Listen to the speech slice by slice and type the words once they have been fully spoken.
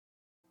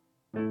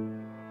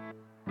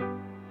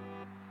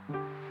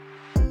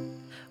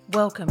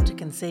Welcome to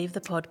Conceive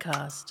the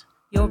Podcast,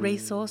 your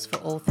resource for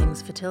all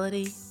things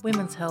fertility,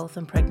 women's health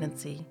and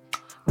pregnancy,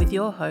 with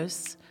your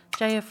hosts,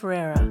 Jaya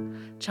Ferreira,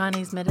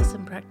 Chinese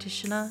medicine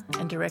practitioner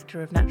and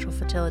Director of Natural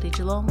Fertility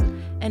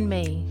Geelong, and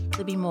me,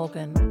 Libby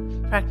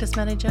Morgan, Practice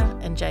Manager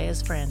and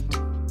Jaya's friend.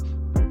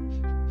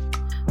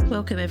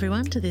 Welcome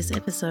everyone to this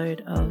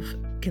episode of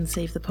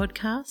Conceive the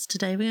Podcast.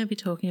 Today we're going to be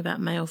talking about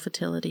male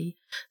fertility.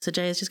 So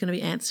Jaya's just going to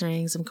be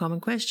answering some common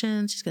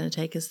questions. She's going to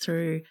take us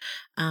through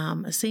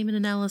a semen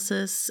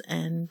analysis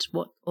and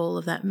what all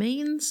of that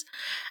means,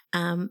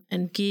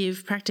 and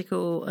give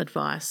practical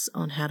advice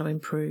on how to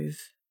improve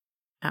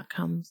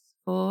outcomes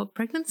for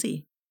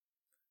pregnancy.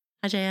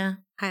 Hi Jaya.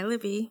 Hi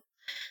Libby.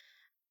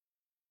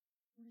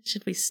 Where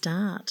should we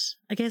start?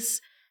 I guess,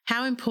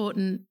 how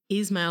important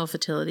is male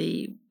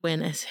fertility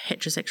when a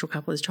heterosexual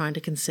couple is trying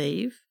to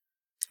conceive?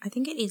 I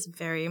think it is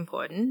very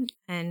important,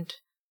 and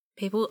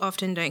people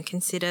often don't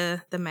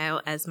consider the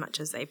male as much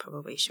as they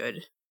probably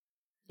should.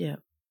 Yeah.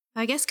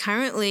 I guess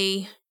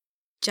currently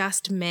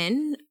just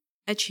men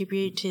are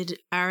attributed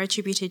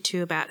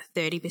to about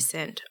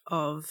 30%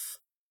 of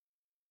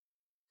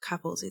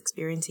couples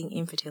experiencing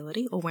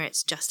infertility, or where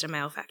it's just a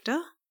male factor.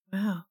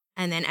 Wow.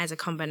 And then as a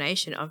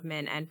combination of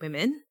men and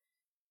women,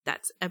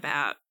 that's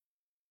about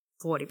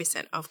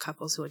 40% of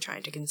couples who are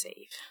trying to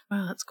conceive.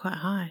 Wow, that's quite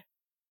high.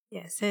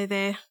 Yeah, so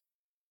they're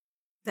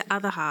the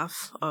other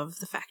half of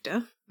the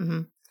factor.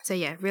 Mm-hmm. So,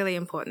 yeah, really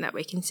important that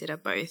we consider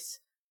both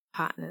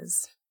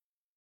partners.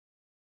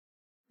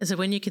 So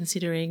when you're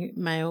considering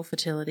male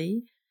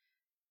fertility,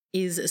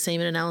 is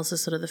semen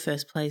analysis sort of the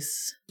first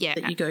place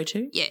that you go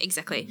to? Yeah,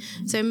 exactly.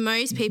 So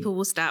most people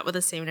will start with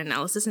a semen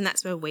analysis, and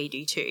that's where we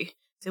do too.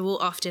 So we'll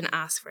often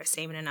ask for a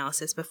semen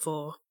analysis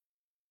before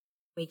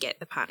we get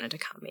the partner to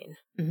come in.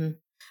 Mm-hmm.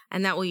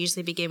 And that will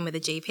usually begin with a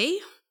GP.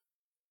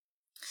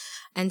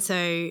 And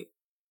so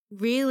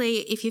really,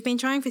 if you've been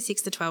trying for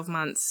 6 to 12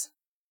 months,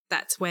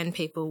 that's when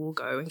people will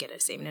go and get a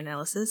semen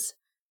analysis.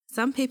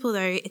 Some people,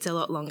 though, it's a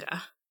lot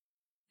longer,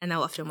 and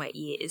they'll often wait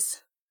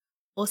years.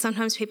 Or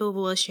sometimes people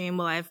will assume,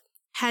 well, I've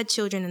had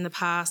children in the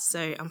past,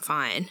 so I'm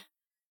fine.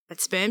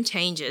 But sperm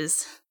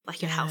changes,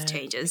 like your health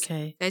changes.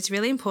 Okay. So it's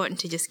really important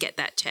to just get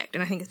that checked,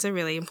 and I think it's a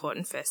really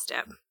important first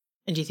step.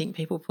 And do you think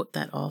people put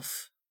that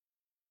off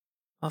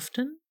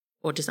often,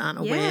 or just aren't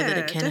aware that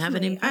it can have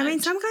an impact? I mean,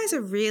 some guys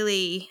are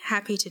really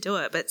happy to do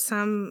it, but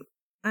some,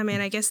 I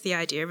mean, I guess the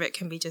idea of it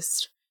can be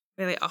just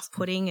really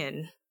off-putting,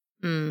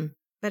 and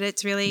but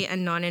it's really a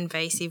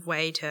non-invasive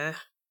way to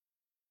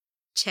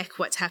check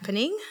what's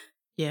happening.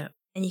 Yeah.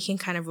 And you can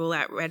kind of rule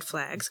out red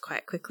flags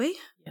quite quickly.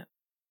 Yeah.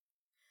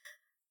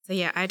 So,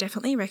 yeah, I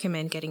definitely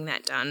recommend getting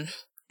that done,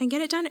 and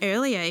get it done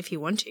earlier if you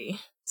want to.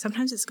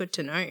 Sometimes it's good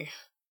to know.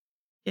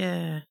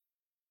 Yeah.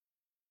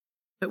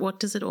 But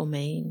what does it all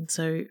mean?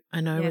 So I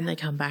know when they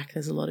come back,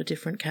 there's a lot of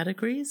different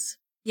categories.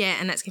 Yeah,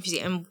 and that's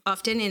confusing. And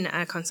often in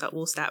a consult,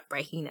 we'll start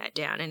breaking that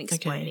down and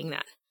explaining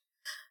that.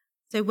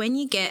 So when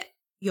you get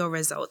your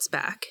results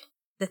back,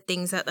 the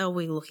things that they'll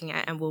be looking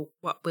at, and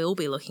what we'll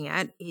be looking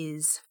at,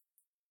 is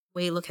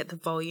we look at the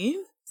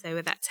volume.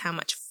 So that's how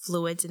much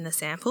fluid's in the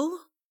sample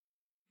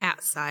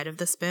outside of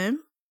the sperm.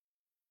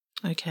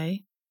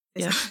 Okay.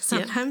 Yeah.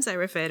 Sometimes I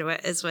refer to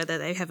it as whether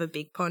they have a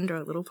big pond or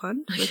a little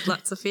pond with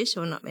lots of fish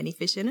or not many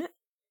fish in it.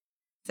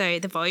 So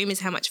the volume is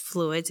how much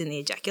fluid's in the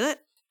ejaculate.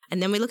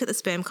 And then we look at the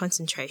sperm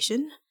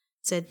concentration.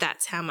 So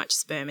that's how much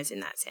sperm is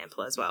in that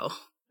sample as well.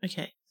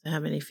 Okay. So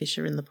how many fish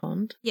are in the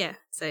pond? Yeah.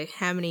 So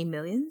how many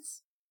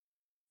millions?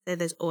 So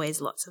there's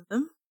always lots of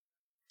them.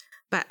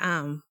 But,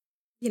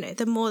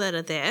 the more that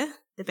are there,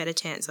 the better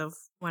chance of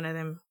one of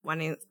them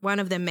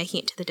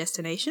making it to the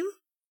destination.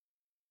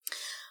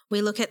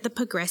 We look at the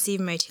progressive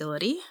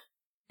motility,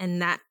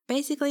 and that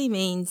basically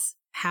means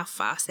how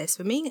fast they're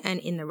swimming and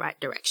in the right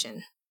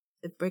direction.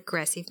 The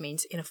progressive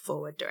means in a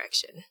forward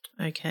direction.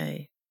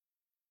 Okay.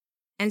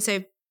 And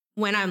so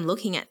when I'm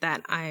looking at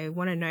that, I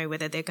want to know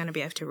whether they're going to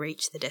be able to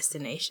reach the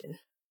destination,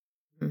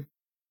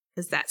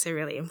 because that's a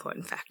really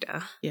important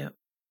factor. Yeah.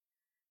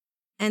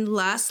 And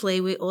lastly,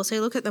 we also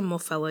look at the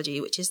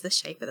morphology, which is the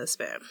shape of the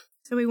sperm.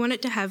 So we want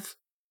it to have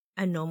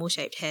a normal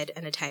shaped head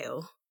and a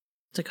tail.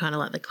 So kind of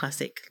like the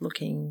classic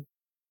looking.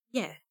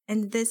 Yeah.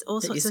 And there's all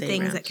sorts of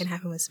things around. that can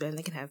happen with sperm.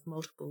 They can have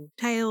multiple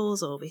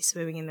tails, or be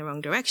swimming in the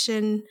wrong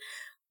direction,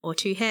 or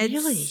two heads.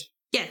 Really?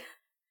 Yeah.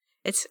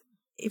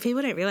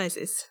 People don't realise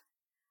this.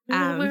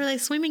 Where are they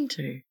swimming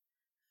to?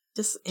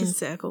 Just in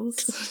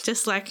circles.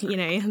 Just like,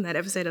 in that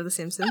episode of The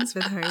Simpsons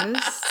with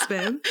Homer's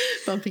sperm.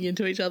 Bumping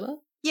into each other?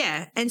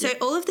 Yeah. And so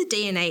all of the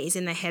DNA is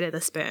in the head of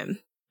the sperm.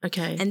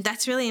 Okay. And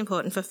that's really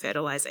important for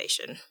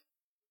fertilisation.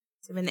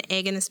 So when the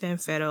egg and the sperm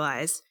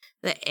fertilise,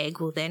 the egg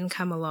will then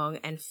come along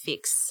and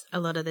fix a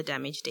lot of the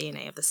damaged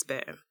DNA of the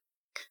sperm.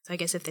 So I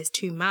guess if there's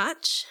too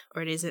much,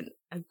 or it isn't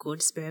a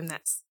good sperm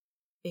that's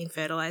being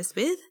fertilised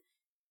with,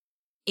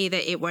 either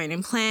it won't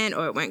implant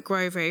or it won't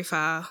grow very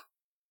far.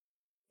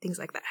 Things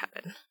like that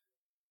happen.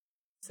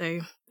 So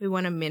we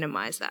want to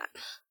minimise that.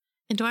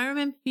 And do I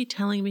remember you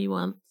telling me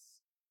once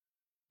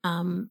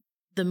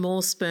the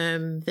more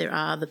sperm there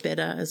are, the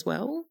better as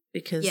well,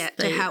 because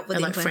to help with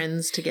are like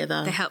friends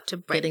together. They help to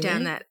break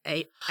down that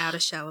outer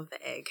shell of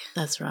the egg.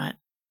 That's right.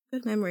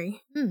 Good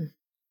memory.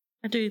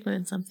 I do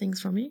learn some things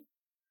from you.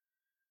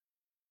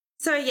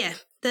 So, yeah,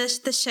 the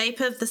shape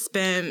of the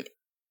sperm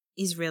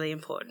is really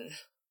important.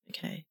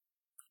 Okay.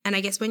 And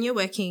I guess when you're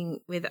working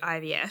with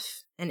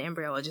IVF, an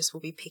embryologist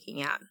will be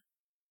picking out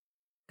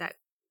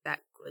that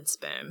good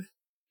sperm.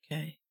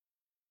 Okay.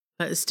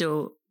 But it's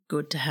still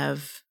good to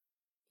have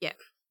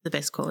the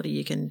best quality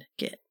you can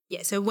get.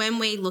 Yeah, so when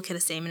we look at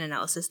a semen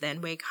analysis, then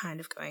we're kind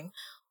of going,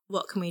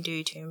 what can we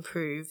do to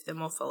improve the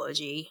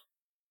morphology,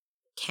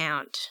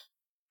 count,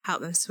 help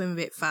them swim a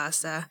bit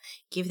faster,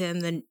 give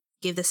the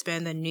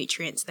sperm the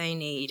nutrients they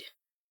need,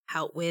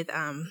 help with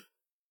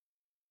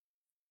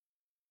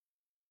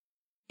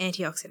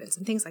antioxidants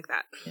and things like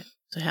that. Yeah.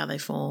 So how they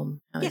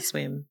form, how they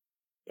swim.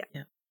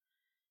 Yeah.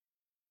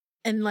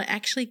 And like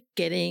actually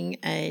doing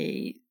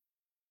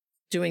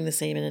the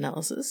semen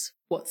analysis,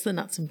 what's the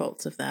nuts and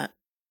bolts of that?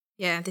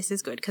 Yeah, this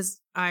is good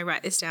because I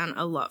write this down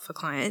a lot for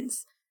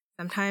clients.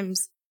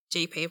 Sometimes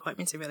GP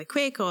appointments are really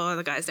quick or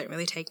the guys don't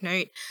really take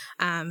note.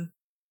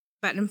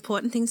 But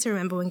important things to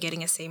remember when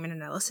getting a semen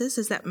analysis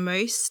is that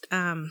most,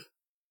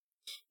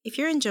 if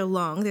you're in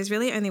Geelong, there's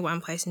really only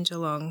one place in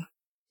Geelong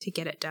to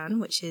get it done,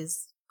 which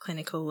is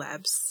Clinical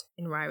Labs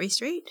in Ryrie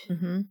Street.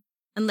 Mm-hmm.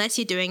 Unless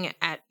you're doing it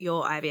at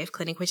your IVF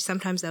clinic, which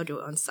sometimes they'll do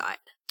it on site.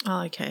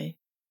 Oh, okay.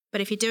 But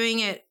if you're doing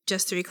it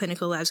just through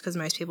Clinical Labs, because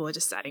most people are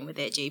just starting with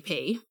their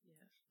GP,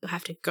 you'll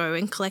have to go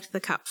and collect the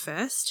cup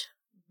first,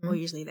 or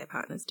usually their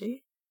partners do,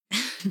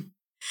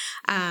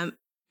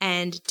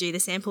 and do the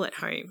sample at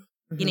home.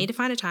 You need to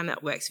find a time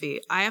that works for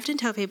you. I often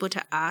tell people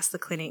to ask the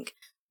clinic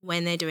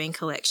when they're doing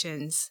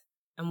collections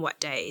and what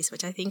days,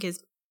 which I think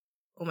is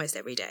almost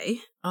every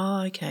day.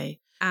 Oh, okay.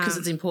 Because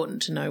it's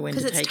important to know when to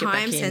take it back in.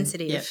 Because it's time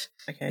sensitive. Yep.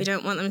 Okay. We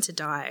don't want them to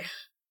die,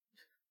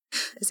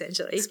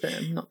 essentially.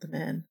 Sperm, not the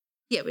man.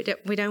 Yeah,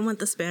 we don't want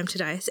the sperm to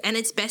die. And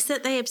it's best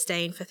that they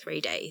abstain for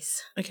 3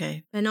 days.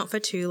 Okay. But not for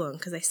too long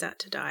because they start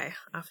to die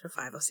after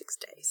 5 or 6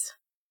 days.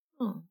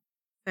 Oh.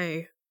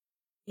 So,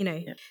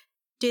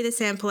 do the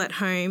sample at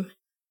home,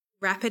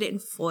 wrap it in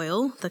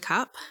foil, the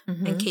cup,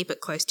 and keep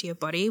it close to your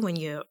body when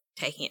you're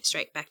taking it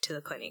straight back to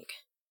the clinic.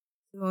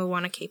 We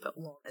want to keep it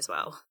warm as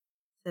well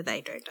so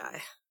they don't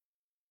die.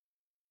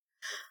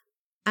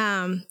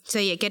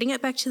 Getting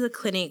it back to the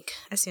clinic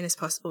as soon as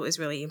possible is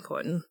really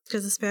important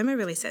because the sperm are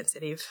really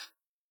sensitive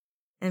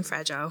and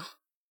fragile.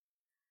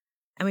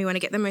 And we want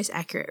to get the most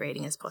accurate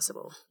reading as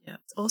possible. Yeah.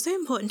 It's also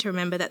important to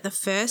remember that the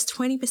first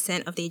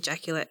 20% of the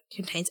ejaculate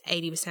contains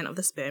 80% of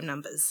the sperm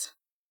numbers.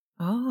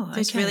 Oh, okay. So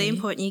it's really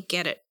important you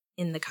get it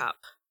in the cup.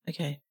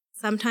 Okay.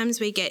 Sometimes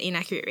we get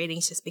inaccurate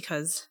readings just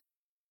because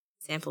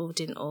the sample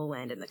didn't all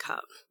land in the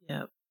cup.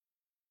 Yep.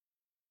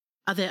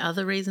 Are there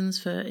other reasons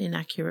for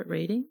inaccurate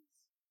reading?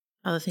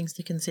 Other things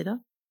to consider?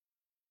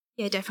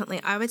 Yeah, definitely.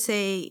 I would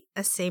say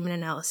a semen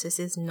analysis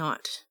is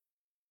not,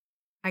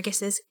 I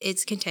guess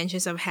it's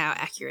contentious of how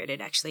accurate it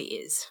actually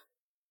is.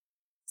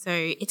 So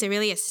it's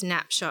really a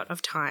snapshot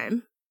of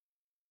time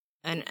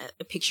and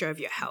a picture of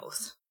your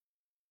health.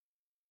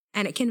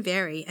 And it can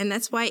vary. And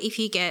that's why if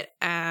you get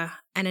an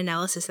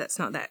analysis that's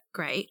not that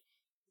great,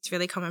 it's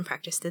really common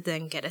practice to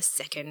then get a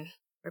second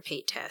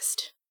repeat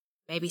test,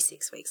 maybe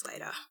 6 weeks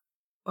later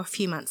or a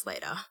few months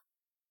later.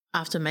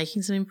 After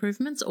making some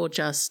improvements or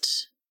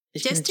just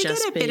to get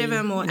a bit of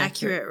a more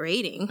accurate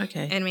reading.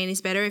 Okay. I mean,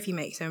 it's better if you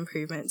make some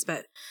improvements,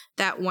 but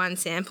that one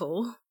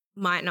sample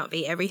might not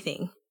be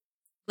everything.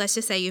 Let's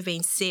just say you've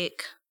been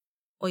sick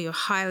or you're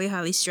highly,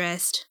 highly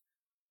stressed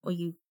or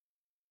you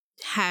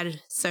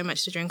had so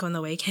much to drink on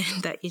the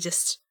weekend that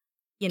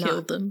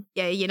killed them.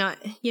 Yeah, you're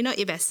not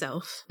your best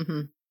self.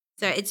 Mm-hmm.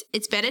 So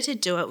it's better to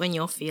do it when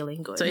you're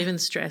feeling good. So even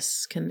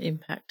stress can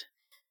impact.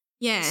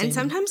 Yeah, and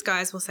sometimes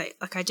guys will say,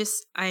 like,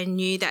 I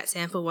knew that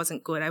sample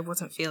wasn't good. I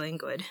wasn't feeling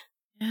good.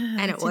 Yeah,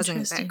 and it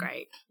wasn't that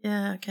great.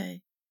 Yeah,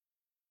 okay.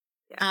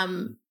 Yeah.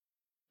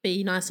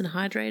 Be nice and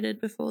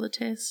hydrated before the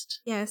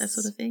test. Yes. That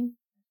sort of thing.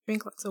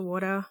 Drink lots of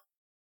water.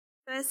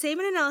 The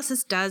semen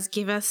analysis does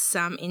give us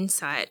some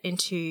insight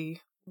into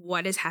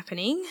what is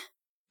happening,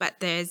 but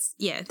there's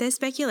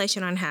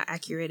speculation on how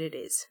accurate it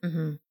is.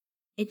 Mm-hmm.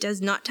 It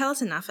does not tell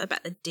us enough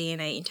about the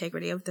DNA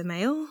integrity of the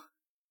male.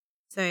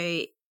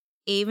 So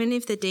even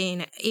if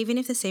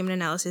the semen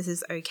analysis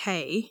is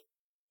okay,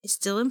 it's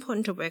still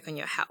important to work on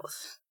your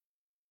health,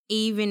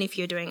 even if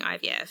you're doing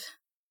IVF.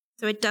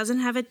 So it doesn't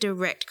have a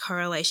direct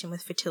correlation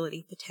with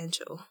fertility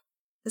potential.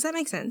 Does that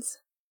make sense?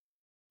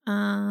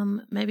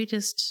 Maybe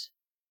just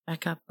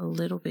back up a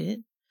little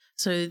bit.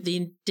 So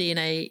the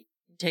DNA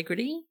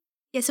integrity?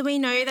 Yeah, so we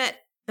know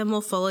that the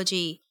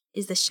morphology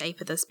is the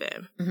shape of the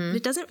sperm. Mm-hmm. But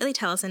it doesn't really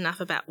tell us enough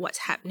about what's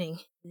happening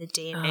in the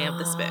DNA of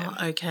the sperm.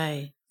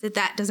 Okay. So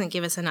that doesn't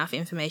give us enough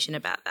information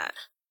about that.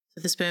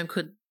 So the sperm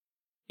could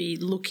be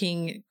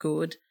looking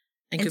good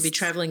and could be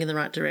travelling in the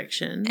right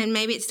direction. And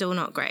maybe it's still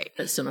not great.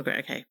 But it's still not great,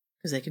 okay,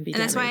 because there can be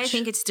damage. And that's why I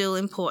think it's still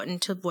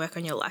important to work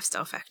on your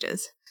lifestyle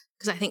factors.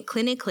 Because I think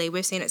clinically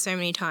we've seen it so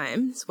many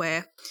times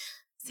where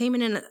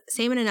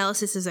semen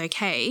analysis is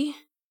okay.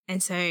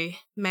 And so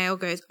male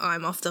goes,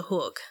 I'm off the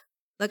hook.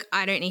 Like,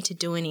 I don't need to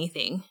do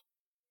anything.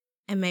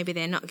 And maybe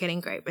they're not getting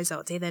great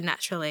results either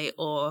naturally,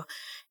 or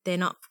they're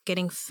not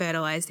getting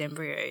fertilized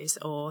embryos,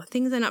 or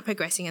things are not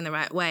progressing in the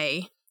right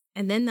way.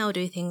 And then they'll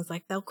do things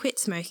like they'll quit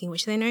smoking,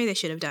 which they know they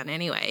should have done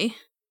anyway.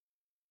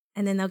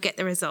 And then they'll get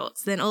the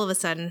results. Then all of a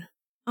sudden,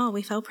 oh,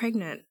 we fell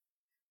pregnant.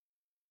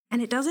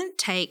 And it doesn't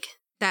take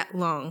that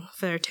long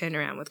for a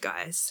turnaround with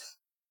guys.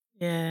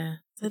 Yeah.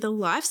 So the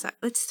life cycle,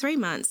 it's 3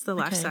 months, the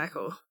life Okay.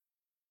 cycle.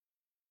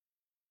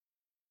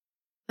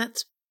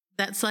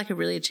 That's like a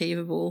really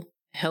achievable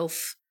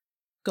health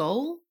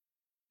goal.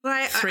 Well,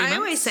 I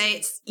always months?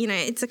 say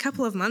it's a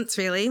couple of months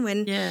really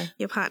when Yeah.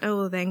 your partner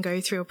will then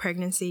go through a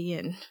pregnancy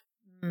and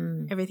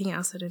everything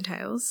else it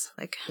entails.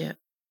 Like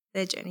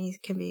their journey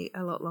can be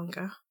a lot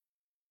longer.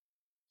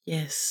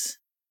 Yes.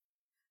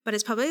 But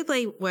it's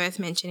probably worth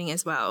mentioning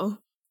as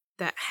well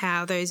that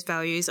how those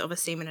values of a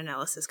semen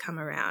analysis come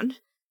around.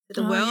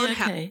 The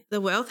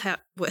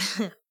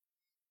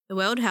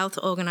World Health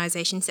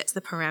Organization sets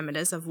the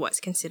parameters of what's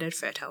considered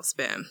fertile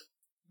sperm.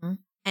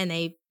 And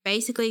they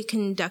basically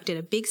conducted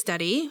a big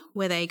study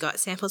where they got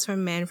samples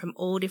from men from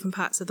all different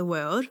parts of the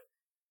world,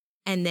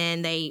 and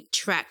then they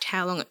tracked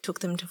how long it took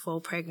them to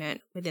fall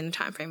pregnant within the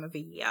time frame of a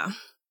year.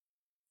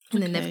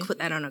 And then they've put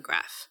that on a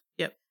graph.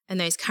 Yep. And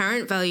those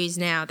current values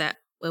now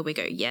where we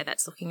go, yeah,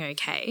 that's looking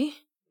okay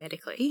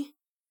medically,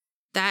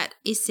 that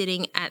is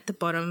sitting at the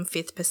bottom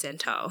 5th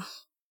percentile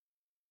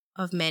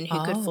of men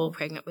who could fall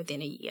pregnant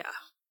within a year.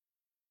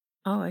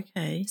 Oh,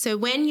 okay. So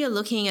when you're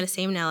looking at a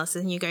semen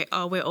analysis and you go,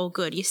 oh, we're all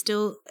good,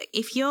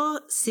 if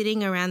you're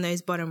sitting around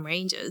those bottom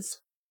ranges,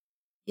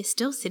 you're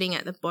still sitting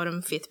at the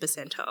bottom 5th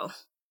percentile.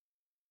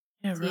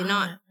 Yeah, so you're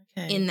not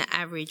in the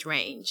average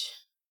range,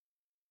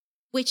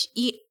 which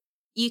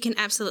you can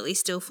absolutely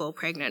still fall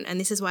pregnant. And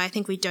this is why I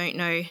think we don't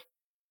know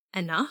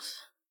enough,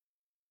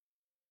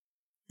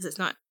 because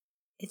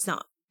it's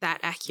not that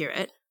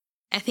accurate.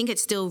 I think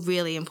it's still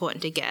really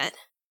important to get.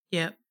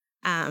 Yep.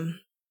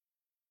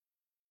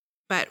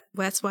 But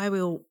that's why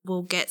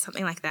we'll get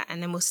something like that,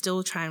 and then we'll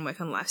still try and work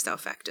on lifestyle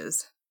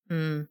factors.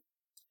 Still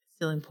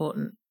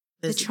important.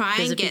 To try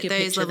and get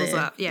those levels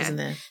up, isn't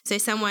there? So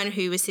someone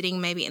who was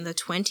sitting maybe in the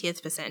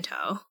 20th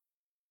percentile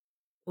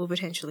will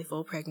potentially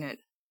fall pregnant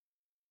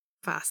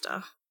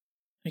faster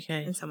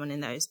than someone in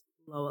those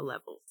lower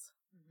levels.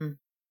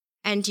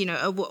 And,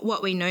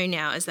 what we know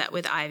now is that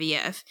with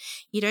IVF,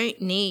 you don't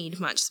need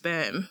much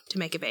sperm to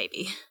make a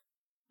baby.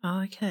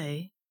 Oh,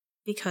 okay.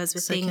 Because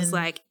with things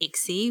like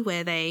ICSI,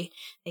 where they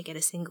get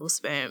a single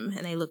sperm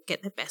and they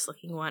get the best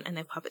looking one and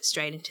they pop it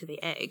straight into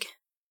the egg.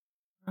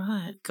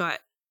 Right. You've got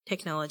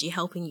technology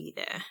helping you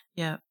there.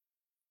 Yeah.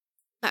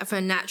 But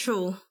for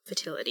natural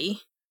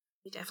fertility,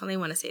 we definitely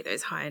want to see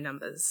those higher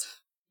numbers.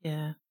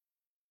 Yeah.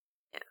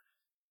 Yeah.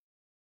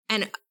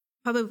 And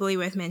probably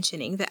worth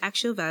mentioning, the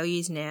actual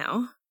values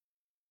now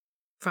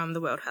from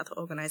the World Health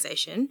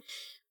Organization,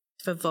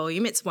 for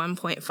volume, it's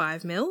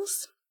 1.5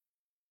 mils.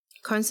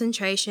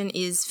 Concentration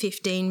is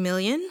 15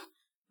 million,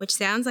 which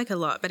sounds like a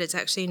lot, but it's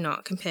actually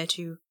not compared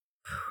to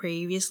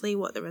previously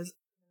what the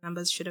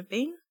numbers should have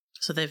been.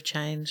 So they've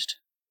changed.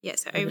 Yeah,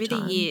 so over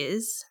the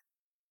years,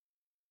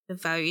 the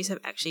values have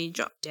actually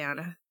dropped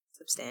down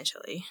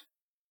substantially.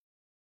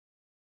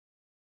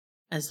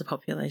 As the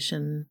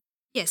population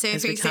so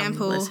has for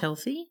example, less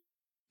healthy?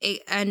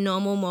 A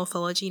normal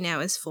morphology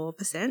now is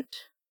 4%,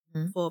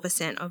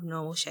 4% of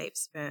normal shaped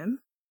sperm.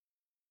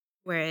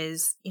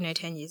 Whereas,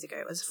 10 years ago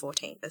it was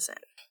 14%.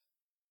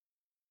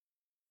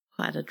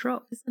 Quite a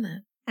drop, isn't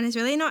it? And it's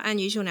really not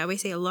unusual now. We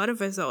see a lot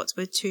of results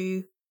with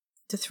 2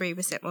 to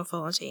 3%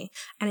 morphology.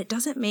 And it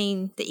doesn't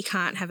mean that you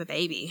can't have a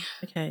baby.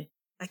 Okay.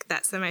 Like,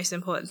 that's the most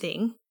important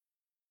thing.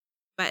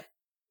 But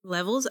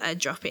levels are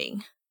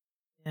dropping.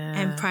 Yeah.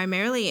 And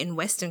primarily in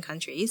Western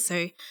countries.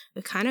 So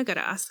we've kind of got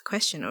to ask the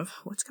question of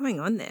what's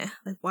going on there?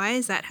 Like, why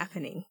is that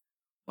happening?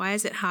 Why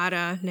is it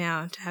harder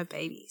now to have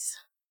babies?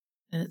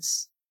 And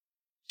it's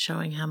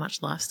showing how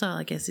much lifestyle,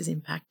 I guess, is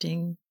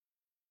impacting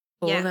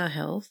all of our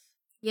health.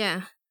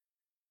 Yeah.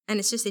 And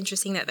it's just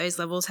interesting that those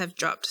levels have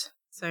dropped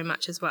so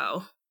much as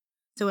well.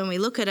 So when we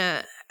look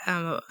at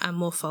a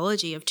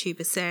morphology of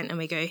 2% and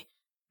we go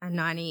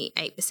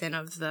 98%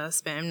 of the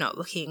sperm not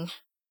looking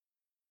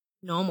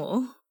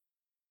normal,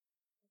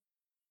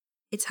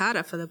 it's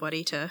harder for the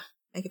body to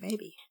make a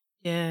baby.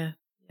 Yeah.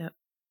 Yep.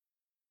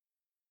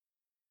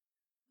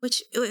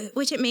 Which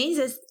it means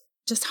there's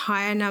just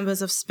higher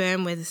numbers of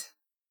sperm with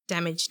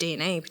damaged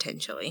DNA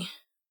potentially.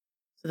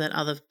 So that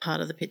other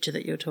part of the picture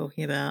that you're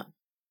talking about.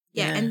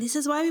 Yeah, and this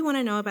is why we want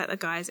to know about the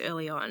guys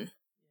early on.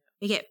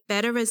 We get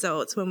better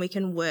results when we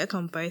can work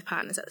on both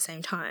partners at the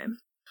same time.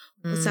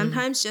 But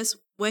sometimes just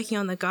working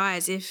on the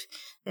guys, if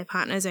their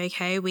partner's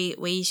okay,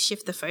 we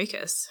shift the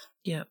focus.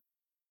 Yep.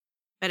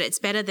 But it's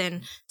better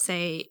than,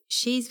 say,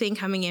 she's been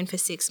coming in for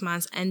 6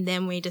 months and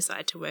then we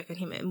decide to work on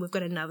him and we've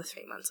got another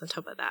 3 months on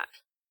top of that.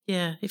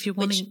 Yeah, if you're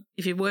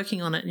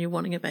working on it and you're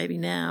wanting a baby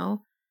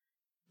now,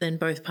 then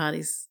both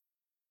parties.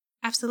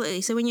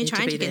 Absolutely. So when you're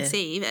trying to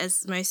conceive,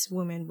 as most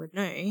women would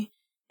know,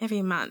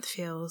 every month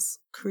feels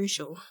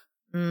crucial.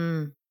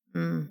 Mm.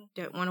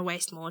 Don't want to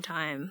waste more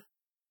time.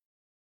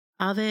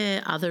 Are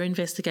there other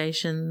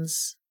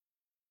investigations?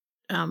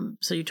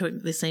 So you talk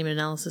the semen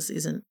analysis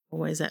isn't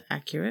always that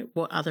accurate.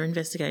 What other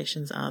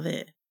investigations are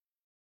there?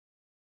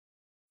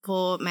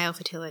 For male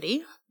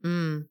fertility?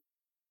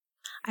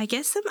 I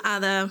guess some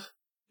other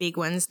big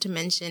ones to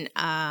mention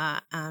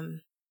are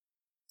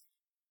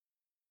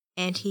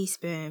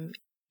anti-sperm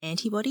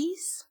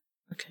antibodies.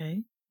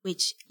 Okay.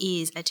 Which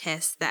is a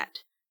test that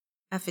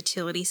a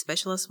fertility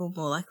specialist will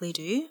more likely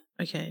do.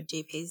 Okay.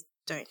 GPs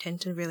don't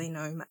tend to really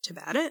know much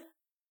about it.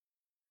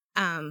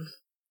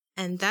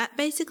 And that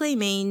basically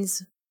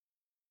means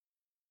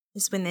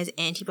it's when there's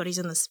antibodies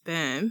on the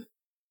sperm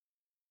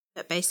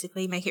that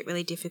basically make it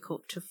really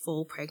difficult to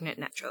fall pregnant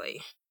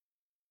naturally.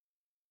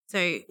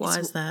 So why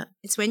is that?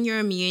 It's when your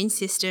immune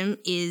system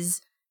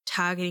is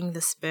targeting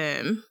the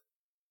sperm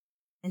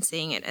and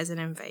seeing it as an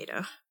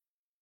invader.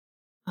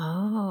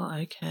 Oh,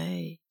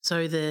 okay.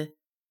 So the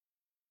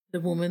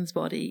woman's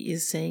body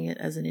is seeing it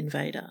as an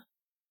invader.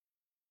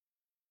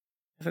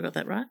 Have I got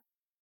that right?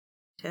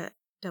 To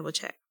double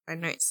check my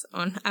notes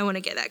on, I want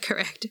to get that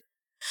correct.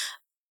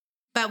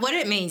 But what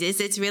it means is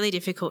it's really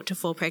difficult to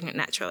fall pregnant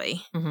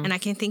naturally. Mm-hmm. And I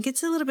can think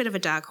it's a little bit of a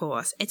dark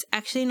horse. It's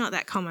actually not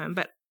that common,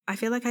 but I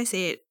feel like I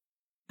see it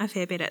a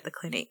fair bit at the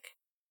clinic.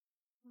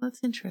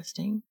 That's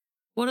interesting.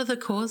 What are the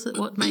causes?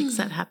 What makes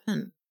that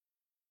happen?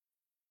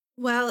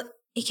 Well,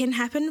 it can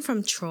happen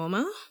from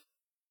trauma.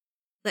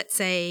 Let's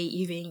say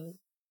you've been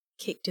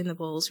kicked in the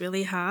balls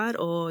really hard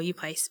or you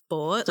play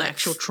sport. So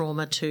actual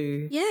trauma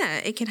to... Yeah,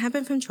 it can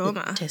happen from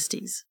trauma. The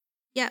testes.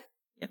 Yep.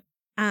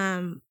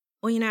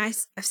 Or, I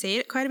see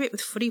it quite a bit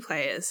with footy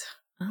players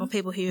or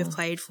people who have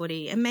played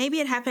footy. And maybe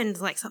it happened,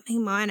 like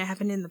something minor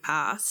happened in the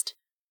past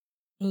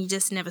and you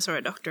just never saw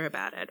a doctor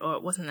about it or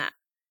it wasn't that.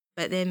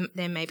 But then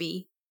there may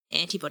be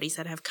antibodies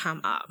that have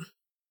come up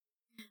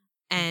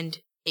and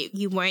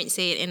you won't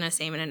see it in a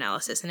semen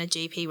analysis and a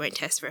GP won't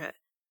test for it.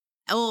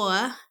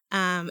 Or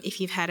if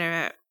you've had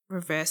a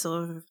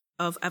reversal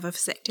of a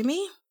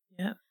vasectomy,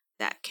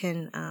 that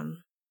can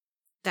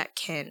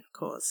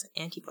cause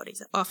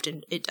antibodies.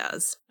 Often it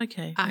does.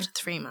 Okay. After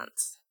 3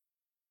 months.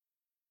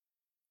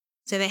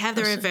 So they have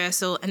the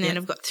reversal and then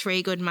have got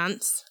 3 good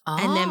months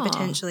and then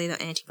potentially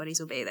the antibodies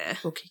will be there.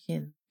 Will kick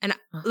in. And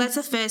that's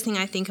the first thing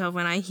I think of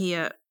when I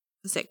hear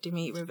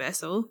vasectomy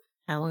reversal.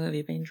 How long have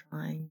you been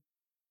trying?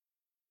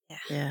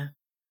 Yeah.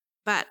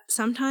 But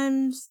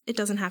sometimes it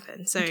doesn't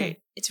happen. So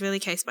it's really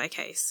case by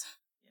case.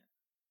 Yeah.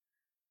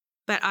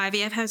 But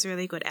IVF has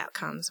really good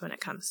outcomes when it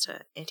comes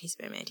to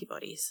anti-sperm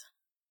antibodies.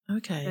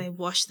 Okay. They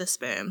wash the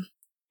sperm.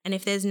 And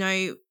if there's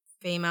no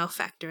female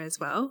factor as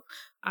well,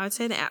 I would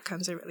say the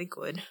outcomes are really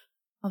good.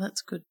 Oh,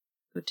 that's good.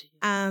 Good to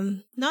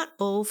hear. Not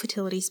all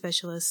fertility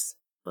specialists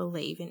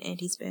believe in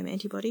anti-sperm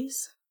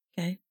antibodies.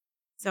 Okay.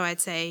 So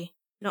I'd say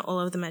not all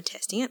of them are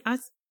testing it.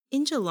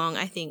 In Geelong,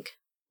 I think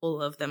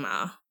all of them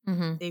are.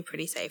 Mm-hmm. They're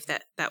pretty safe.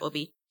 That will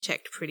be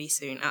checked pretty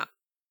soon up.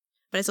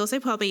 But it's also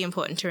probably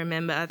important to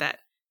remember that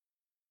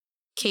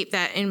keep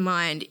that in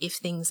mind if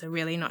things are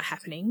really not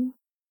happening,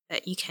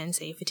 that you can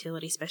see a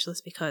fertility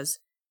specialist because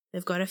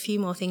they've got a few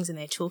more things in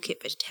their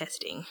toolkit for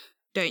testing.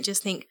 Don't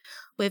just think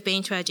we've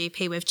been to our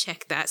GP, we've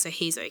checked that, so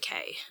he's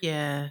okay.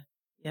 Yeah.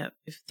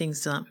 If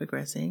things still aren't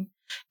progressing.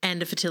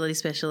 And a fertility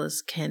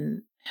specialist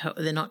can help.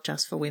 They're not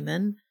just for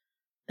women.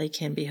 They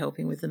can be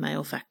helping with the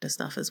male factor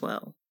stuff as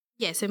well.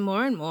 Yeah, so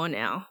more and more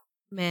now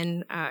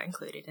men are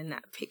included in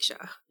that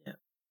picture. Yeah.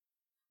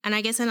 And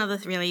I guess another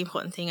really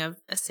important thing of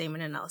a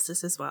semen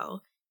analysis as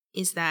well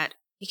is that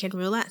it can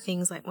rule out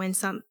things like when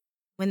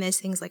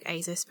there's things like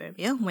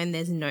azoospermia, when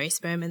there's no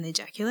sperm in the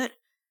ejaculate.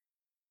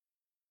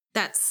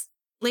 That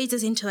leads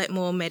us into like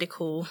more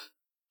medical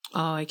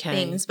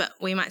things, but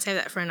we might save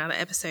that for another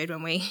episode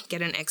when we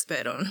get an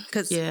expert on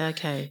because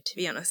to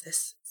be honest,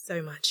 there's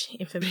so much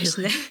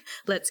information there.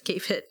 Let's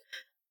keep it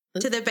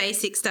to the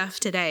basic stuff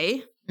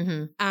today.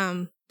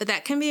 Mm-hmm. But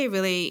that can be a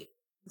really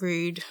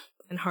rude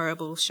and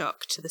horrible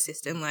shock to the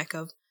system, like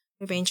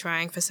we've been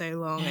trying for so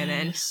long and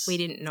then we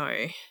didn't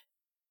know.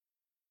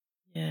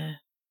 Yeah.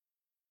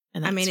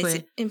 And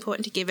it's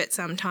important to give it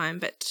some time,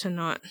 but to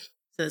not.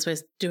 So that's where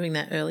doing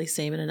that early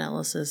semen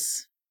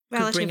analysis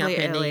relatively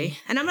early.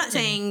 And I'm not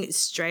saying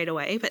straight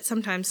away, but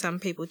sometimes some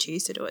people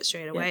choose to do it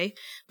straight away,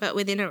 but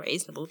within a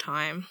reasonable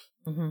time.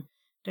 Mm-hmm.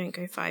 Don't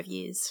go 5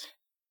 years.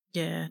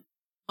 Yeah.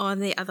 On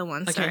the other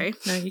one, sorry.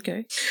 No, you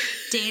go.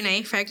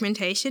 DNA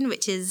fragmentation,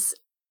 which is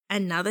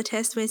another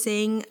test we're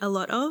seeing a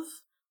lot of,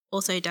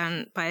 also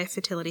done by a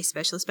fertility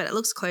specialist, but it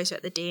looks closer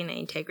at the DNA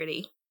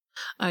integrity.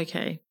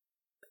 Okay.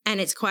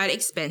 And it's quite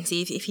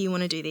expensive if you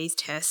want to do these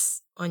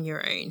tests on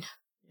your own.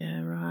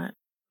 Yeah, right.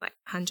 Like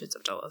hundreds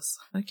of dollars.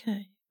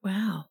 Okay.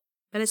 Wow.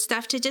 But it's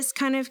stuff to just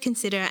kind of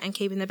consider and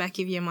keep in the back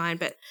of your mind,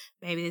 but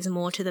maybe there's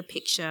more to the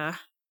picture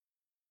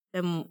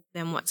than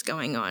what's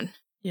going on.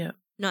 Yeah.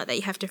 Not that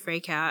you have to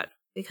freak out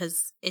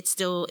because it's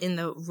still in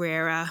the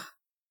rarer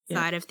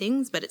side of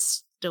things, but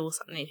it's still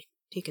something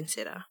to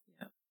consider.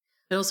 Yeah.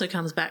 It also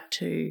comes back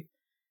to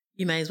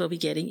you may as well be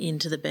getting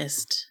into the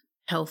best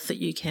health that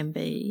you can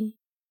be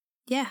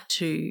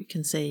to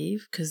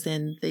conceive, because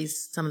then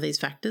some of these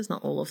factors,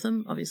 not all of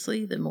them,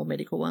 obviously, the more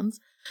medical ones,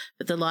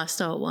 but the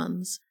lifestyle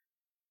ones,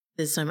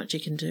 there's so much you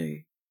can do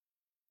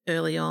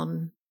early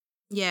on.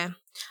 Yeah.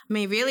 I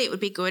mean, really, it would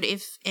be good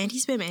if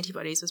anti-sperm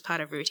antibodies was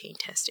part of routine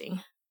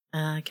testing.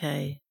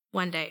 Okay.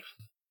 One day.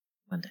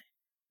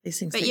 These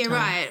things But take you're time.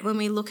 right. When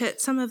we look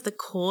at some of the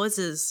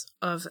causes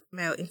of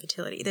male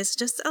infertility, there's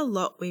just a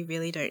lot we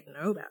really don't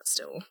know about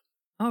still.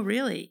 Oh,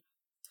 really?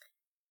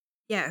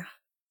 Yeah.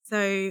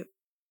 So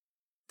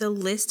the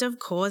list of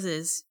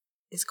causes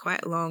is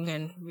quite long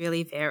and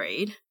really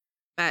varied,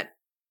 but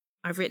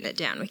I've written it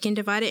down. We can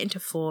divide it into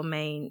 4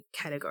 main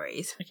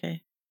categories.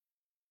 Okay.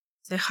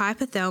 So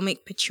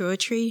hypothalamic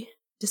pituitary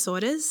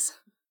disorders,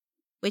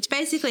 which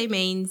basically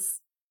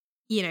means,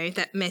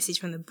 that message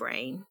from the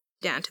brain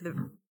down to the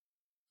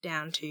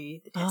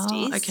testes.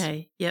 Oh,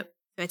 okay. Yep.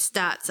 So it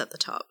starts at the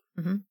top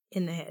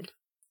in the head.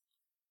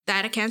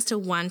 That accounts to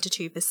 1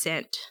 to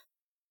 2%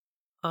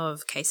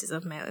 of cases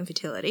of male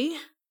infertility.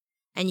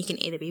 And you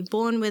can either be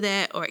born with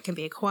it, or it can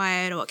be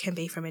acquired, or it can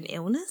be from an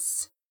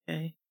illness.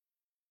 Okay.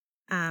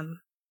 And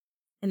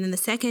then the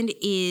second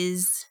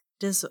is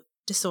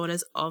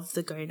disorders of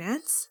the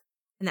gonads,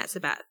 and that's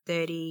about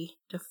 30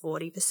 to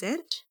 40%.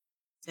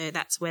 So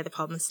that's where the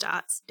problem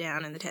starts,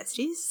 down in the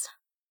testes.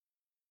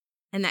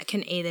 And that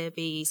can either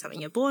be something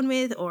you're born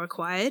with or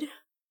acquired.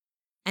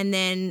 And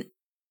then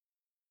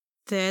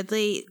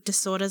thirdly,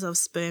 disorders of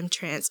sperm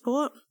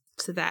transport.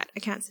 So that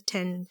accounts for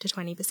 10 to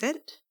 20%.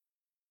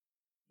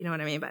 You know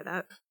what I mean by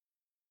that?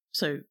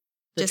 So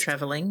just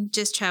travelling?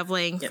 Just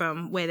travelling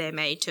from where they're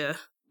made to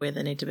where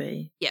they need to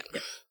be. Yep.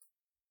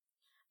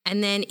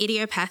 And then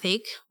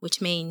idiopathic, which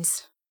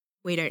means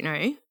we don't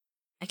know,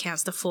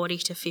 accounts to 40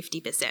 to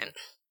 50%,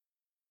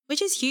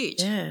 which is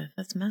huge. Yeah,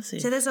 that's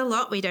massive. So there's a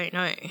lot we don't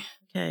know.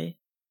 Okay.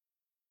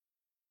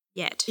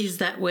 Yet. Is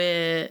that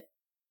where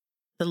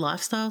the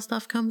lifestyle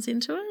stuff comes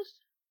into it?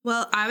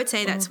 Well, I would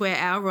say that's where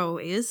our role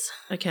is.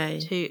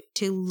 Okay.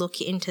 To look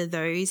into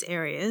those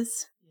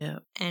areas. Yeah.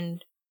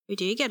 And we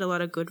do get a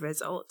lot of good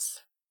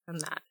results from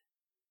that.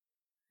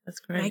 That's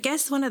great. And I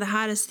guess one of the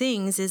hardest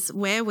things is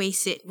where we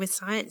sit with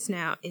science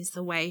now is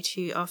the way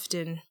to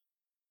often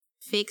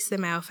fix the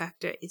male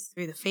factor is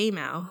through the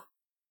female.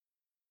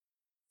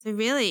 So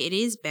really it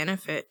is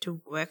benefit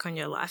to work on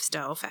your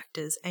lifestyle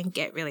factors and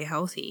get really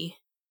healthy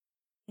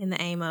in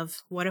the aim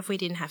of what if we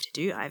didn't have to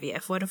do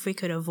IVF? What if we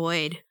could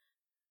avoid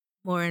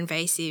more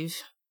invasive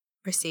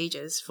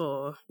procedures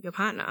for your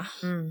partner?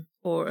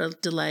 Or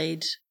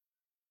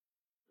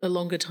a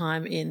longer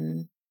time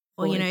in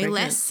or, pregnant.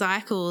 Less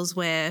cycles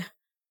where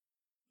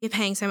you're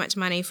paying so much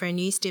money for a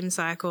new stim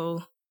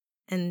cycle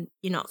and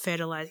you're not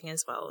fertilizing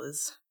as well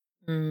as.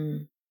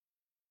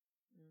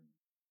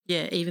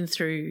 Yeah, even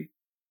through,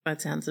 by the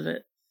sounds of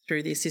it,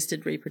 through the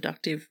assisted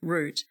reproductive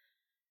route,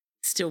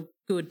 it's still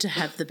good to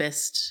have the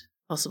best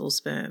possible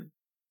sperm.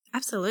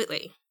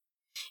 Absolutely.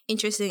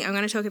 Interesting. I'm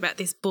going to talk about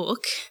this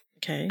book.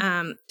 Okay.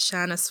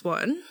 Shana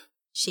Swan.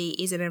 She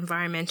is an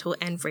environmental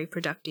and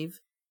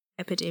reproductive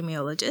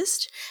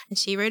epidemiologist, and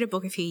she wrote a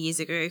book a few years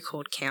ago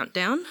called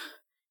Countdown.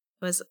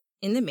 It was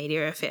in the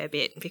media a fair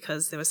bit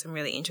because there were some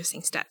really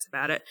interesting stats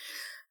about it.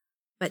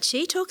 But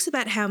she talks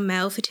about how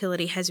male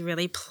fertility has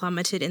really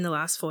plummeted in the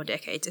last 4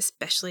 decades,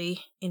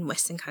 especially in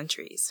Western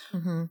countries.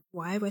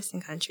 Why Western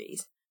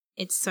countries?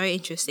 It's so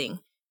interesting.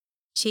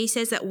 She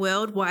says that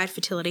worldwide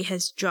fertility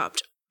has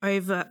dropped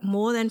over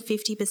more than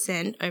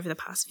 50% over the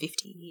past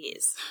 50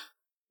 years.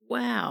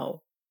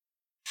 Wow.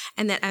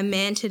 And that a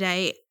man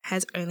today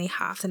has only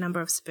half the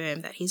number of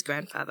sperm that his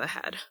grandfather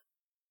had.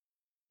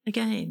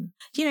 Again.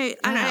 Wow.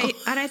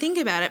 and I think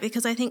about it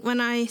because I think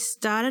when I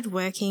started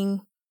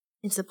working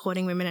in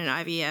supporting women in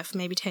IVF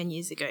maybe 10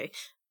 years ago,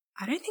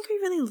 I don't think we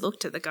really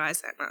looked at the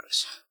guys that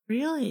much.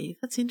 Really?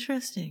 That's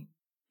interesting.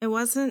 It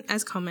wasn't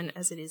as common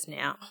as it is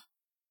now.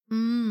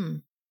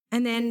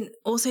 And then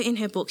also in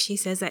her book, she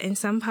says that in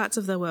some parts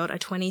of the world, a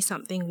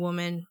 20-something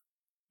woman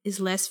is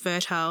less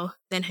fertile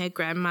than her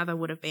grandmother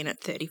would have been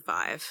at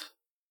 35.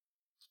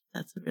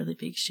 That's a really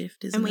big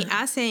shift, isn't it? it? And we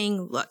are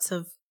seeing lots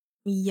of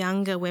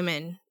younger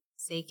women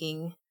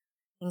seeking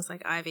things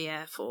like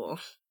IVF or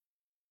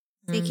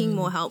seeking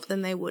more help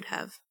than they would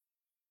have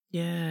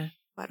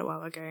quite a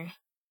while ago.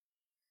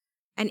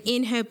 And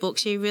in her book,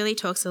 she really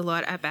talks a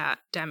lot about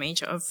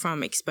damage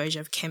from exposure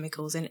of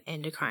chemicals and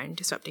endocrine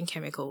disrupting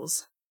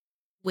chemicals,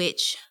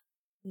 which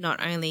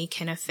not only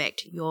can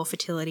affect your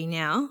fertility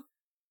now,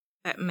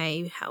 but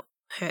may help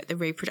hurt the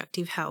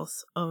reproductive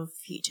health of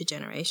future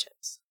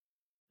generations.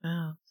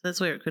 Wow. So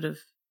that's where it could have.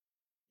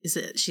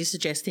 She's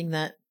suggesting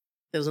that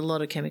there was a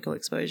lot of chemical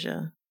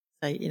exposure,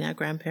 say, in our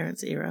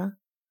grandparents' era.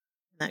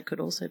 That could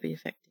also be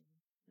affecting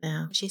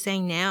now. She's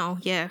saying now,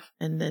 yeah.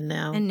 And then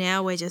now. And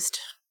now we're just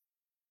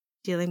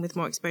dealing with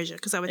more exposure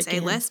because I would say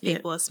less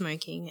people are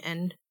smoking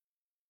and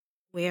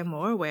we are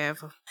more aware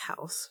of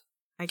health.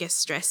 I guess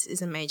stress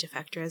is a major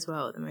factor as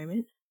well at the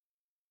moment.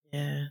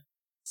 Yeah.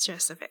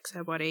 Stress affects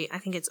our body. I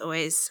think it's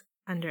always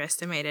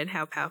underestimated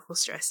how powerful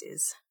stress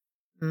is.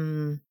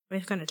 Mm. We're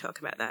going to talk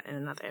about that in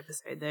another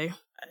episode, though.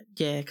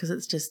 Yeah, because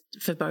it's just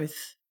for both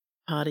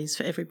parties,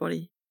 for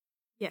everybody.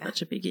 Yeah.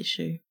 Such a big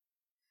issue.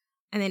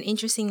 And then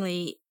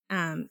interestingly,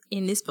 in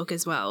this book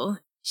as well,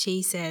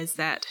 she says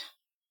that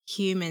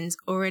humans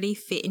already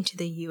fit into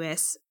the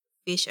US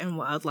Fish and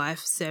Wildlife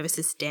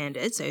Services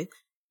standards, so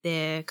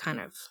their kind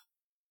of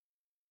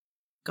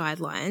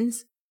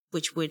guidelines,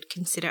 which would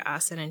consider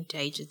us an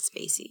endangered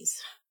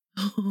species.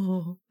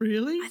 Oh,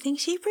 really? I think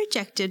she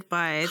projected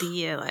by the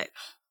year, like,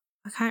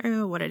 I can't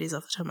remember what it is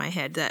off the top of my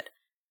head, that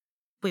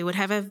we would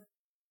have a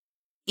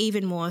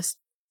even more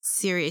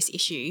serious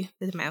issue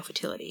with male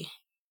fertility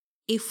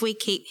if we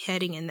keep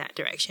heading in that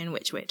direction,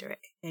 which we're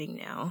heading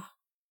now.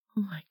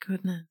 Oh, my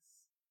goodness.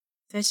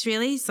 So it's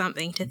really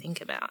something to think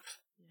about.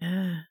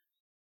 Yeah.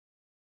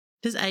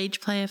 Does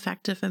age play a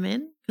factor for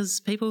men?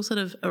 Because people sort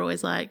of are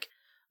always like,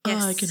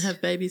 Yes. oh, I can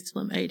have babies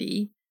till I'm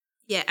 80.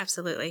 Yeah,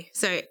 absolutely.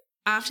 So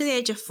after the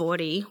age of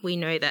 40, we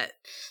know that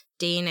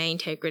DNA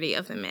integrity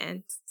of the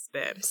man's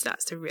sperm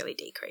starts to really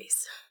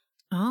decrease.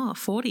 Oh,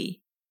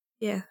 40.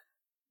 Yeah.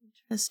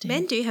 Interesting.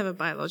 Men do have a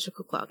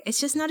biological clock. It's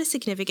just not as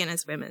significant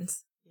as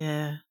women's.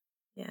 Yeah.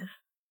 Yeah.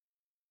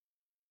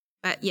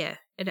 But yeah,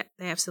 they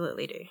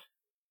absolutely do.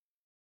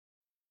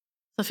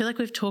 I feel like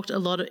we've talked a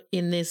lot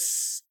in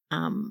this,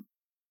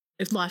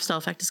 if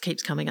lifestyle factors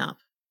keeps coming up,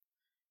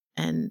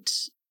 and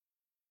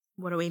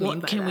what do we mean by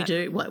that? What can we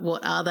do?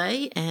 What are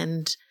they?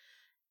 And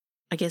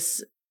I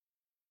guess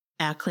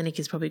our clinic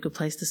is probably a good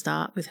place to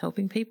start with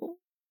helping people.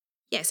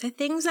 Yeah, so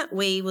things that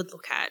we would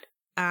look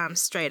at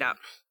straight up.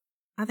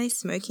 Are they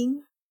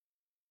smoking?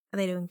 Are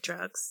they doing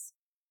drugs?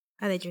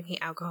 Are they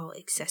drinking alcohol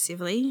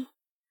excessively?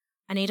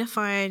 I need to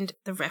find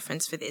the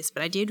reference for this,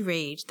 but I did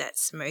read that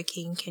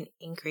smoking can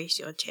increase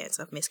your chance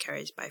of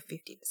miscarriage by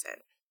 50%.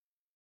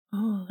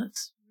 Oh,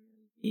 that's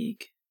really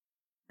big.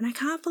 And I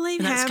can't believe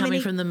and how that's many...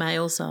 coming from the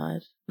male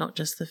side, not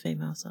just the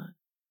female side.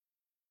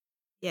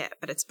 Yeah,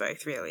 but it's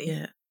both, really.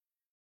 Yeah.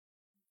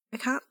 I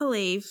can't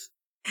believe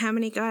how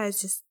many guys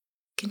just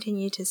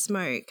continue to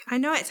smoke. I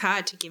know it's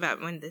hard to give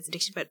up when there's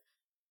addiction, but,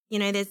 you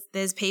know,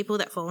 there's people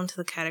that fall into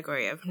the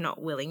category of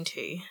not willing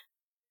to.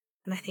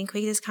 And I think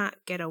we just can't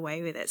get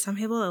away with it. Some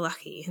people are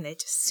lucky and they're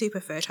just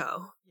super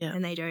fertile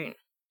and they don't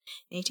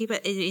need to,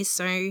 but it is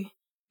so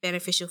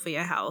beneficial for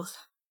your health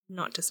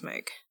not to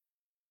smoke.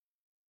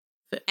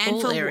 For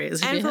all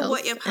areas of your health.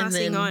 What you're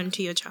passing on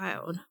to your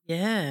child.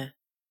 Yeah.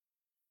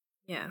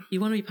 Yeah. You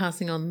want to be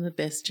passing on the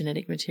best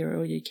genetic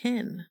material you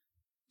can.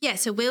 Yeah,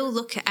 so we'll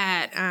look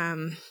at,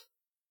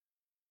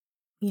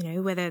 you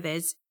know, whether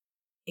there's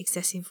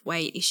excessive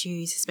weight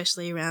issues,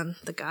 especially around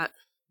the gut.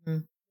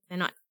 Mm. They're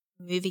not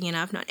moving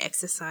enough, not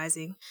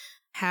exercising,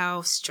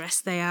 how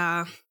stressed they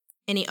are,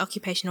 any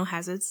occupational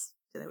hazards.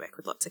 Do they work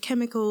with lots of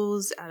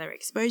chemicals? Are there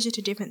exposure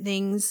to different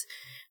things?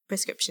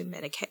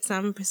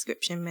 Some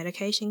prescription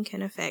medication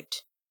can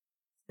affect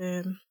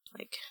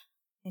like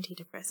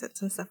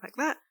antidepressants and stuff like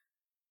that.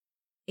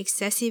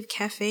 Excessive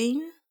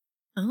caffeine.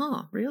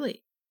 Oh,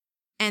 really?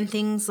 And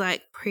things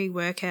like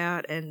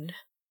pre-workout and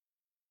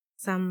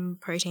some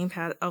protein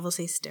powder.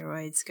 Obviously,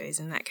 steroids goes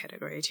in that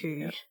category too.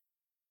 Yep.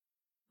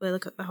 We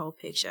look at the whole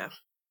picture.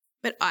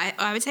 But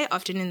I would say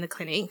often in the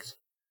clinic,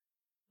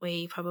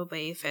 we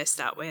probably first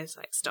start with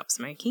like stop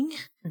smoking.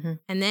 Mm-hmm.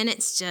 And then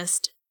it's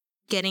just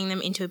getting them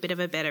into a bit of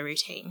a better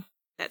routine.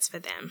 That's for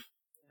them.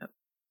 Yep.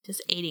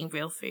 Just eating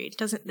real food.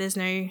 There's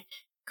no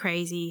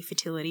crazy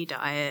fertility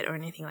diet or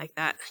anything like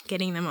that.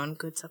 Getting them on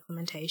good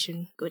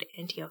supplementation, good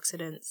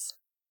antioxidants,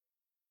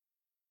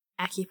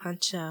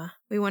 acupuncture.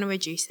 We want to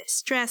reduce their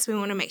stress. We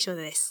want to make sure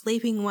that they're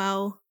sleeping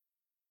well.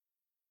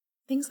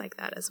 Things like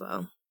that as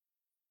well.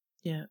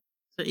 Yeah.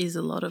 So it is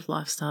a lot of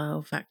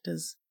lifestyle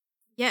factors.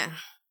 Yeah.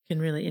 Can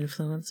really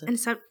influence it. And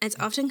so it's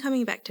often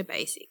coming back to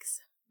basics.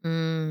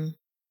 Mm.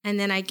 And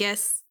then I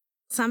guess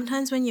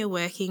sometimes when you're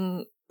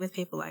working with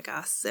people like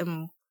us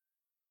and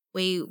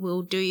we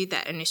will do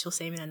that initial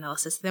semen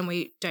analysis, then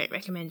we don't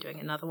recommend doing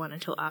another one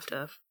until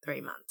after 3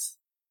 months.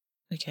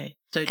 Okay.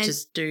 So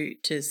just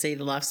to see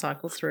the life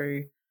cycle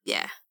through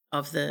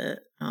of the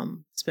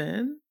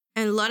sperm.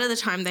 And a lot of the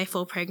time they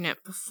fall pregnant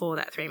before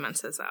that 3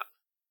 months is up.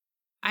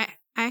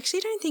 I actually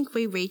don't think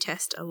we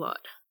retest a lot.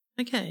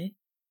 Okay.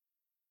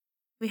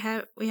 We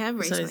have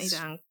recently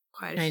done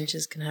quite a few.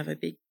 Changes can have a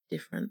big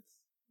difference.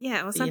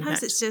 Yeah, well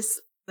sometimes it's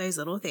just those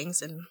little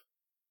things and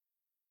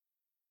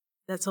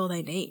that's all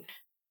they need.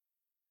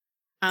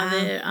 Are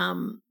there,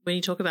 when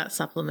you talk about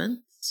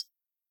supplements,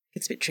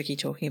 it's a bit tricky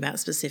talking about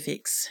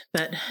specifics,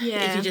 but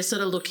if you're just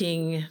sort of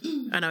looking,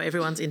 I know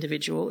everyone's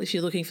individual, if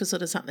you're looking for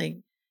sort of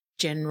something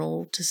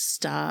general to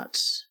start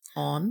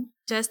on.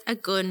 Just a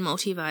good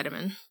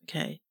multivitamin.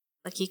 Okay.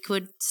 Like you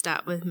could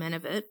start with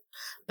Menavit,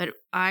 but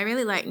I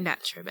really like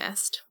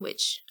NaturBest,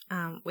 which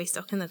we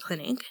stock in the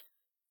clinic.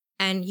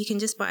 And you can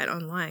just buy it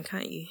online,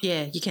 can't you?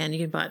 Yeah, you can. You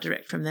can buy it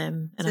direct from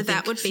them. And so I think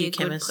that would be a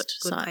good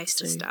place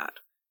to start.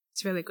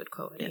 It's really good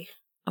quality. Yeah.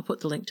 I'll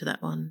put the link to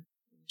that one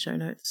in the show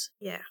notes.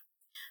 Yeah.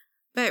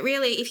 But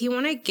really, if you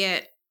want to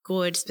get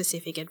good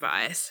specific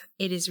advice,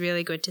 it is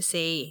really good to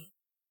see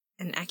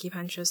an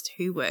acupuncturist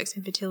who works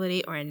in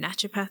fertility or a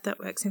naturopath that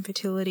works in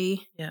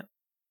fertility. Yeah.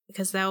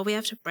 Because they'll be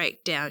able to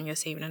break down your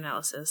semen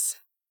analysis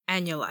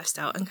and your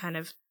lifestyle and kind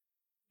of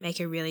make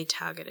a really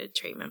targeted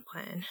treatment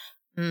plan.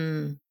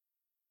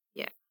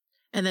 Yeah.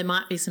 And there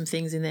might be some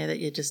things in there that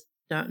you're just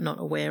not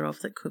aware of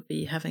that could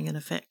be having an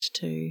effect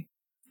too.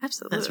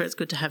 Absolutely. That's where it's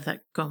good to have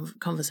that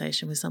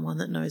conversation with someone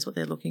that knows what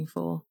they're looking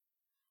for.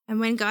 And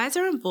when guys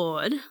are on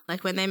board,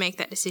 like when they make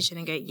that decision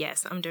and go,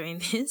 yes, I'm doing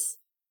this,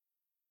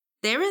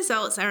 their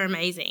results are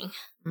amazing.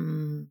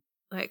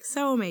 Like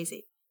so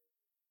amazing.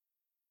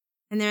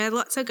 And there are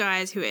lots of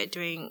guys who are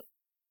doing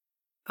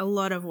a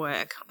lot of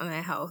work on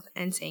their health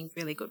and seeing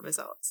really good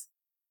results.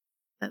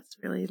 That's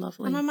really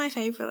lovely. Some of my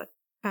favourite,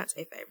 can't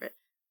say favourite,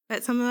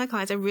 but some of my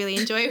clients I really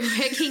enjoy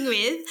working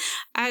with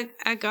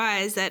are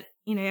guys that,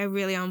 you know, are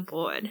really on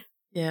board.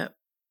 Yeah.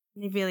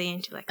 They're really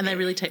into and they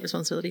really take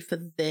responsibility for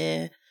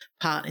their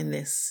part in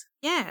this.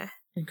 Yeah.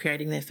 And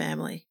creating their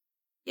family.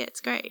 Yeah, it's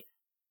great.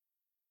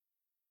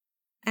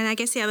 And I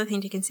guess the other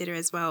thing to consider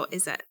as well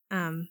is that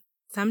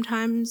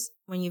sometimes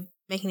when you're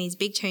making these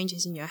big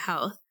changes in your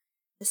health,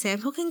 the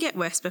sample can get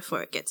worse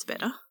before it gets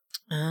better.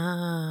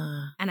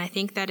 Ah. And I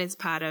think that is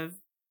part of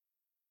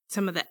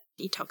some of the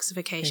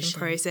detoxification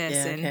process.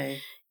 Yeah, and,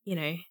 okay. you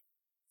know,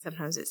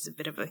 sometimes it's a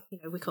bit of a, you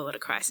know, we call it a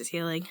crisis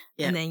healing.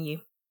 Yeah. And then you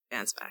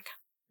bounce back.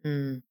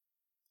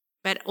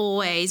 But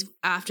always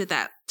after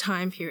that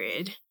time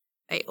period,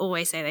 they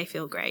always say they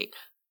feel great.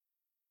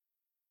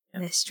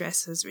 Yep. Their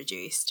stress is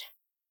reduced.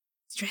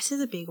 Stress is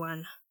a big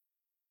one.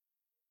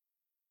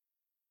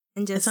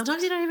 And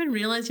sometimes you don't even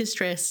realise you're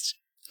stressed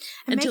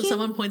until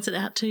someone points it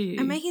out to you.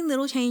 And making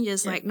little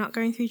changes like not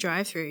going through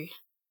drive-through.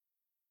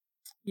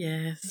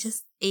 Yes.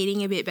 Just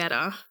eating a bit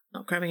better.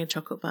 Not grabbing a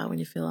chocolate bar when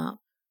you fill up.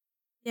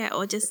 Yeah,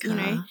 or just, you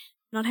know,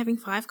 not having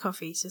 5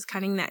 coffees, just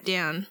cutting that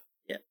down.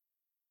 Yep.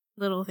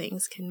 Little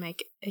things can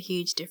make a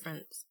huge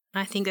difference.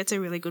 And I think that's a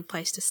really good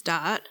place to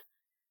start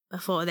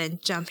before then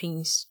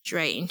jumping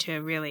straight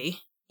into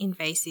really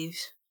invasive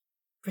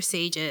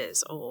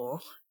procedures or,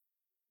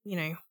 you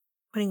know,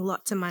 putting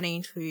lots of money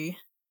into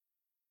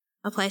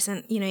a place.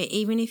 And, you know,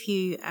 even if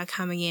you are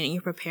coming in and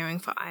you're preparing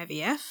for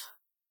IVF,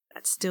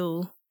 that's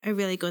still a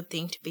really good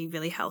thing to be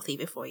really healthy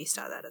before you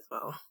start that as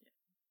well.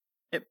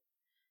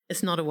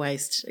 It's not a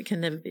waste. It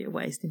can never be a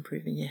waste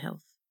improving your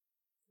health.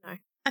 No.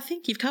 I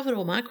think you've covered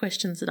all my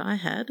questions that I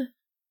had.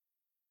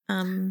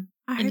 I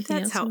hope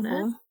that's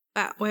helpful.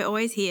 But we're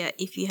always here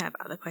if you have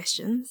other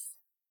questions.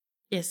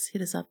 Yes,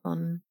 hit us up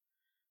on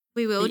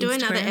We will do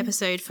another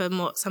episode for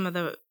some of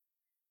the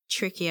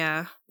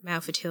trickier male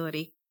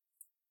fertility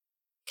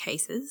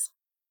cases.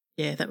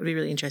 Yeah, that would be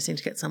really interesting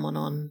to get someone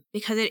on.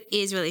 Because it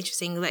is really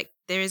interesting. Like,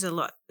 there is a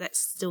lot that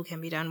still can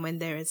be done when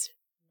there is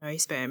no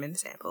sperm in the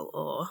sample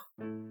or...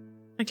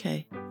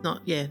 Okay.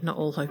 Not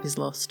all hope is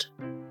lost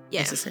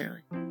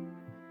necessarily.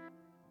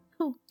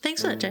 Cool.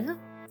 Thanks for that, Jayla.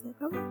 No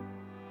problem.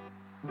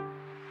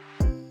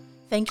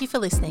 Thank you for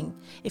listening.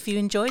 If you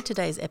enjoyed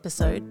today's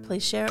episode,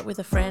 please share it with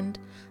a friend,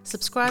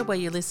 subscribe where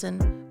you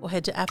listen, or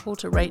head to Apple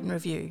to rate and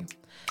review.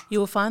 You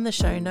will find the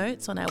show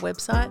notes on our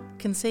website,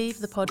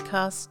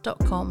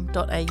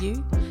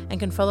 conceivethepodcast.com.au, and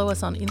can follow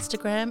us on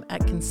Instagram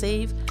at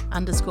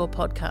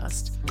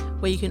conceive_podcast,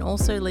 where you can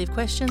also leave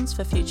questions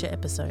for future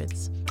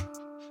episodes.